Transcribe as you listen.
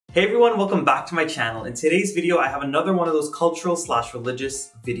Hey everyone, welcome back to my channel. In today's video, I have another one of those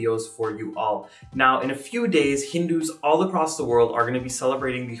cultural/religious videos for you all. Now, in a few days, Hindus all across the world are going to be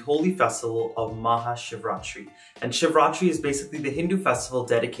celebrating the holy festival of Shivratri. And Shivratri is basically the Hindu festival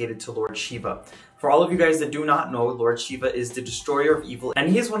dedicated to Lord Shiva. For all of you guys that do not know, Lord Shiva is the destroyer of evil, and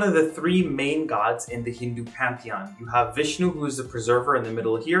he is one of the three main gods in the Hindu pantheon. You have Vishnu, who is the preserver in the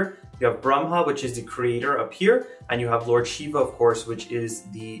middle here. You have Brahma, which is the creator up here. And you have Lord Shiva, of course, which is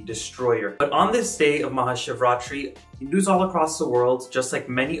the destroyer. But on this day of Shivratri, Hindus all across the world, just like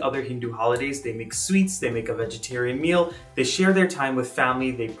many other Hindu holidays, they make sweets, they make a vegetarian meal, they share their time with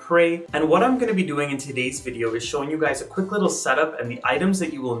family, they pray. And what I'm going to be doing in today's video is showing you guys a quick little setup and the items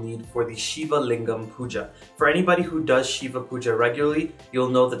that you will need for the Shiva Lingam Puja. For anybody who does Shiva Puja regularly, you'll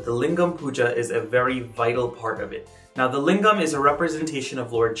know that the Lingam Puja is a very vital part of it. Now, the lingam is a representation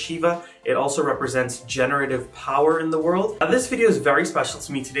of Lord Shiva. It also represents generative power in the world. Now, this video is very special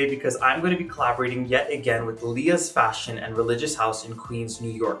to me today because I'm going to be collaborating yet again with Leah's Fashion and Religious House in Queens,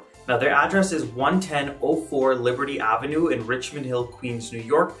 New York. Now, their address is 11004 Liberty Avenue in Richmond Hill, Queens, New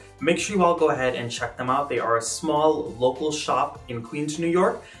York. Make sure you all go ahead and check them out. They are a small local shop in Queens, New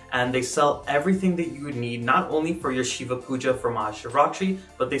York, and they sell everything that you would need, not only for your Shiva Puja for Shivratri,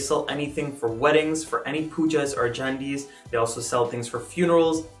 but they sell anything for weddings, for any pujas or jandis. They also sell things for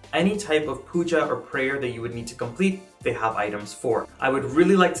funerals. Any type of puja or prayer that you would need to complete, they have items for. I would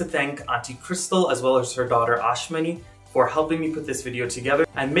really like to thank Auntie Crystal as well as her daughter Ashmani for helping me put this video together.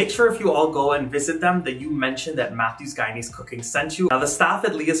 And make sure if you all go and visit them that you mention that Matthew's Guyanese Cooking sent you. Now, the staff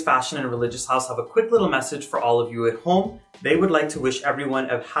at Leah's Fashion and Religious House have a quick little message for all of you at home. They would like to wish everyone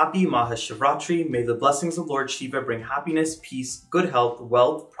a happy Shivratri. May the blessings of Lord Shiva bring happiness, peace, good health,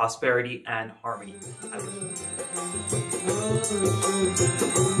 wealth, prosperity, and harmony.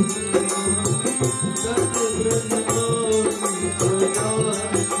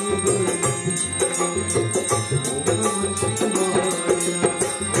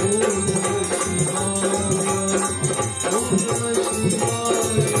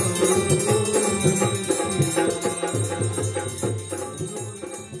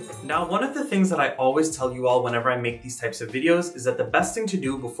 Now, one of the things that I always tell you all whenever I make these types of videos is that the best thing to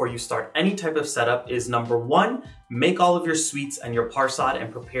do before you start any type of setup is number one, make all of your sweets and your parsad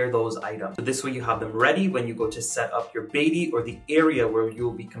and prepare those items. So this way you have them ready when you go to set up your Bedi or the area where you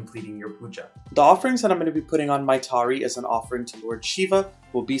will be completing your puja. The offerings that I'm going to be putting on my thari as an offering to Lord Shiva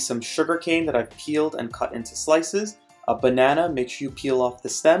will be some sugar cane that I've peeled and cut into slices, a banana, make sure you peel off the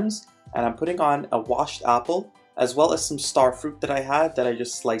stems, and I'm putting on a washed apple, as well as some star fruit that I had that I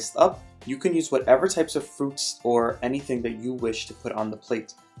just sliced up. You can use whatever types of fruits or anything that you wish to put on the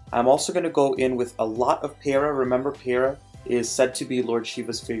plate. I'm also going to go in with a lot of pera. Remember, pera is said to be Lord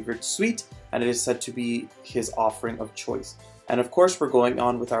Shiva's favorite sweet, and it is said to be his offering of choice. And of course, we're going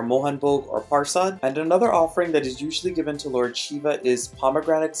on with our mohan bhog or parsad. And another offering that is usually given to Lord Shiva is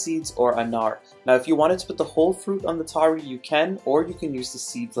pomegranate seeds or anar. Now, if you wanted to put the whole fruit on the thari, you can, or you can use the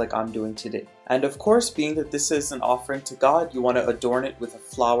seeds like I'm doing today. And of course, being that this is an offering to God, you want to adorn it with a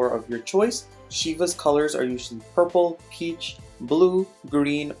flower of your choice. Shiva's colors are usually purple, peach, blue,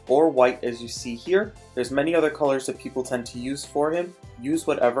 green, or white, as you see here. There's many other colors that people tend to use for him. Use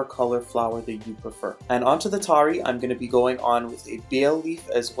whatever color flower that you prefer. And onto the thari, I'm going to be going on with a bael leaf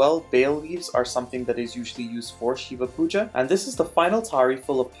as well. Bael leaves are something that is usually used for Shiva Puja. And this is the final thari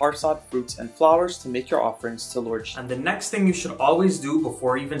full of parsad, fruits, and flowers to make your offerings to Lord Shiva. And the next thing you should always do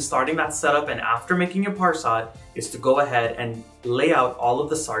before even starting that setup and after making your parsad is to go ahead and lay out all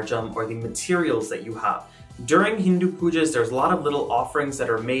of the sarjam or the materials that you have. During Hindu pujas, there's a lot of little offerings that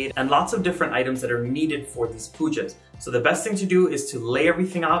are made and lots of different items that are needed for these pujas. So the best thing to do is to lay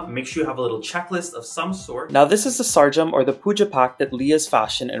everything out, make sure you have a little checklist of some sort. Now, this is the sarjam or the puja pack that Leah's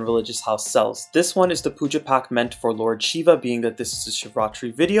Fashion and Religious House sells. This one is the puja pack meant for Lord Shiva, being that this is a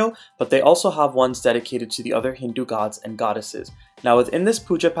Shivratri video, but they also have ones dedicated to the other Hindu gods and goddesses. Now, within this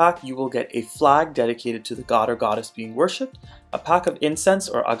puja pack, you will get a flag dedicated to the god or goddess being worshipped, a pack of incense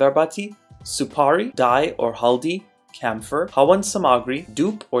or agarbati, supari, dye or haldi, camphor, hawan samagri,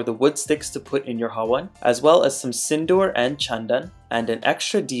 dupe or the wood sticks to put in your hawan, as well as some sindoor and chandan, and an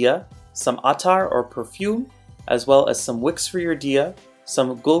extra diya, some attar or perfume, as well as some wicks for your diya,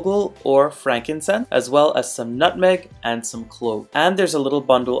 some gulgul or frankincense, as well as some nutmeg and some clove. And there's a little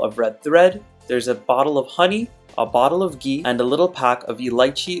bundle of red thread, there's a bottle of honey, a bottle of ghee, and a little pack of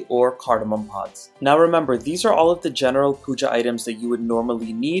elaichi or cardamom pods. Now remember, these are all of the general puja items that you would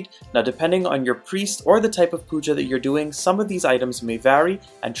normally need. Now depending on your priest or the type of puja that you're doing, some of these items may vary,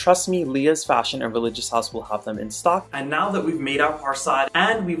 and trust me, Leah's Fashion and Religious House will have them in stock. And now that we've made our parsad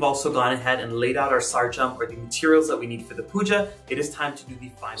and we've also gone ahead and laid out our sarjam or the materials that we need for the puja, it is time to do the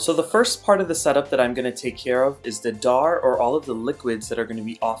final. So the first part of the setup that I'm going to take care of is the dar, or all of the liquids that are going to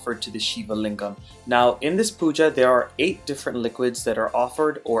be offered to the Shiva Lingam. Now in this puja there are 8 different liquids that are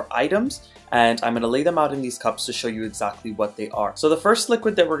offered, or items, and I'm going to lay them out in these cups to show you exactly what they are. So the first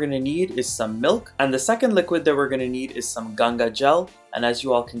liquid that we're going to need is some milk, and the second liquid that we're going to need is some Ganga gel. And as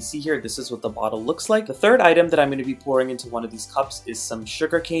you all can see here, this is what the bottle looks like. The third item that I'm going to be pouring into one of these cups is some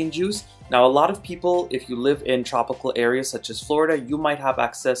sugarcane juice. Now a lot of people, if you live in tropical areas such as Florida, you might have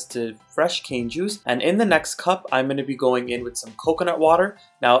access to fresh cane juice. And in the next cup, I'm going to be going in with some coconut water.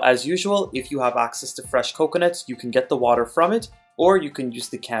 Now as usual, if you have access to fresh coconuts, you can get the water from it, or you can use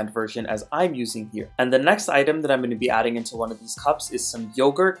the canned version as I'm using here. And the next item that I'm going to be adding into one of these cups is some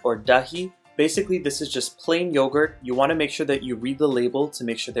yogurt or dahi. Basically, this is just plain yogurt. You want to make sure that you read the label to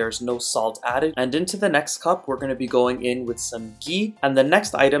make sure there's no salt added. And into the next cup, we're going to be going in with some ghee. And the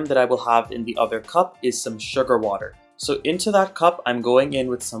next item that I will have in the other cup is some sugar water. So into that cup, I'm going in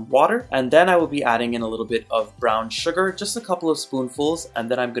with some water, and then I will be adding in a little bit of brown sugar, just a couple of spoonfuls, and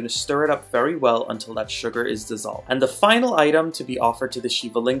then I'm going to stir it up very well until that sugar is dissolved. And the final item to be offered to the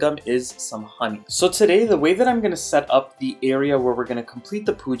Shiva Lingam is some honey. So today, the way that I'm going to set up the area where we're going to complete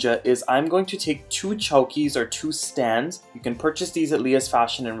the puja is I'm going to take 2 chowkis or 2 stands. You can purchase these at Leah's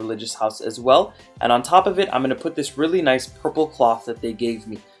Fashion and Religious House as well. And on top of it, I'm going to put this really nice purple cloth that they gave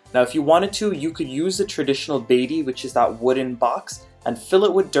me. Now if you wanted to, you could use the traditional bedi, which is that wooden box, and fill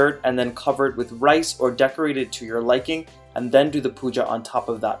it with dirt and then cover it with rice or decorate it to your liking, and then do the puja on top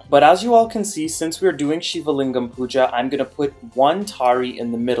of that. But as you all can see, since we're doing Shiva Lingam Puja, I'm going to put 1 tari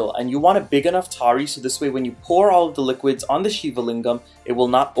in the middle, and you want a big enough tari so this way when you pour all of the liquids on the Shiva Lingam, it will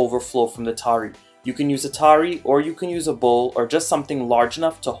not overflow from the tari. You can use a tari, or you can use a bowl, or just something large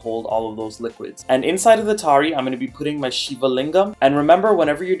enough to hold all of those liquids. And inside of the tari, I'm going to be putting my Shiva Lingam. And remember,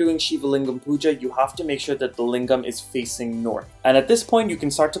 whenever you're doing Shiva Lingam Puja, you have to make sure that the lingam is facing north. And at this point, you can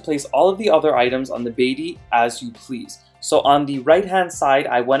start to place all of the other items on the bedi as you please. So on the right hand side,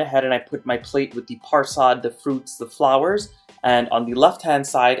 I went ahead and I put my plate with the parsad, the fruits, the flowers. And on the left hand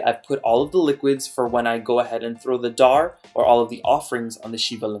side, I've put all of the liquids for when I go ahead and throw the dar, or all of the offerings, on the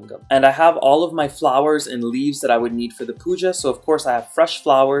Shiva Lingam. And I have all of my flowers and leaves that I would need for the puja. So of course I have fresh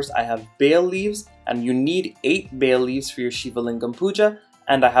flowers, I have bael leaves, and you need 8 bael leaves for your Shiva Lingam Puja.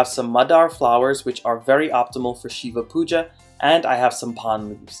 And I have some madar flowers, which are very optimal for Shiva Puja. And I have some pan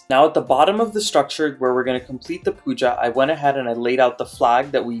leaves. Now at the bottom of the structure where we're going to complete the puja, I went ahead and I laid out the flag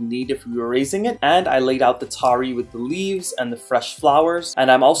that we need if we were raising it, and I laid out the tari with the leaves and the fresh flowers.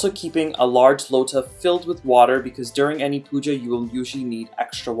 And I'm also keeping a large lota filled with water because during any puja you will usually need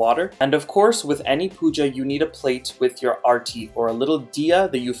extra water. And of course, with any puja you need a plate with your arti, or a little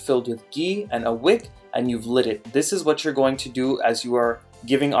diya that you filled with ghee and a wick, and you've lit it. This is what you're going to do as you are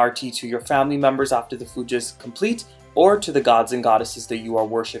giving arti to your family members after the puja is complete, or to the gods and goddesses that you are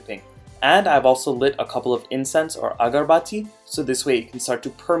worshipping. And I've also lit a couple of incense or agarbati, so this way it can start to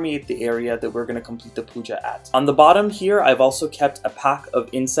permeate the area that we're going to complete the puja at. On the bottom here, I've also kept a pack of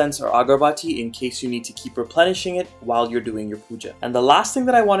incense or agarbati in case you need to keep replenishing it while you're doing your puja. And the last thing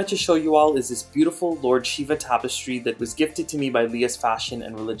that I wanted to show you all is this beautiful Lord Shiva tapestry that was gifted to me by Leah's Fashion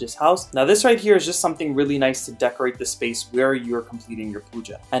and Religious House. Now this right here is just something really nice to decorate the space where you're completing your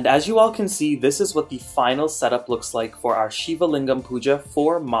puja. And as you all can see, this is what the final setup looks like for our Shiva Lingam Puja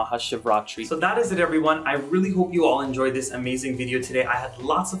for Maha Shivratri. So that is it, everyone. I really hope you all enjoyed this amazing video today. I had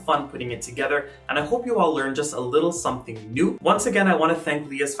lots of fun putting it together, and I hope you all learned just a little something new. Once again, I want to thank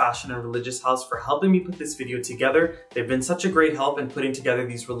Leah's Fashion and Religious House for helping me put this video together. They've been such a great help in putting together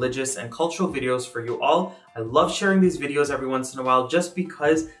these religious and cultural videos for you all. I love sharing these videos every once in a while just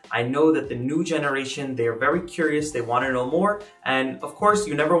because I know that the new generation, they are very curious, they want to know more, and of course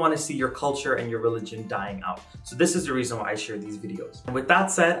you never want to see your culture and your religion dying out. So this is the reason why I share these videos. And with that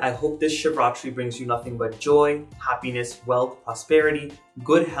said, I hope this Shivratri brings you nothing but joy, happiness, wealth, prosperity,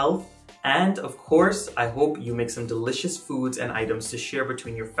 good health, and of course I hope you make some delicious foods and items to share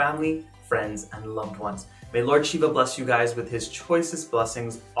between your family, friends, and loved ones. May Lord Shiva bless you guys with his choicest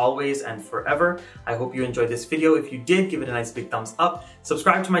blessings always and forever. I hope you enjoyed this video. If you did, give it a nice big thumbs up.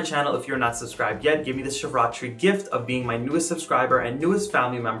 Subscribe to my channel if you're not subscribed yet. Give me the Shivratri gift of being my newest subscriber and newest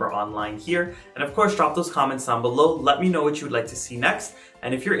family member online here. And of course, drop those comments down below. Let me know what you would like to see next.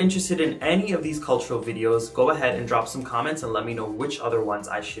 And if you're interested in any of these cultural videos, go ahead and drop some comments and let me know which other ones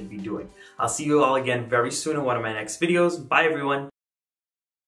I should be doing. I'll see you all again very soon in one of my next videos. Bye everyone.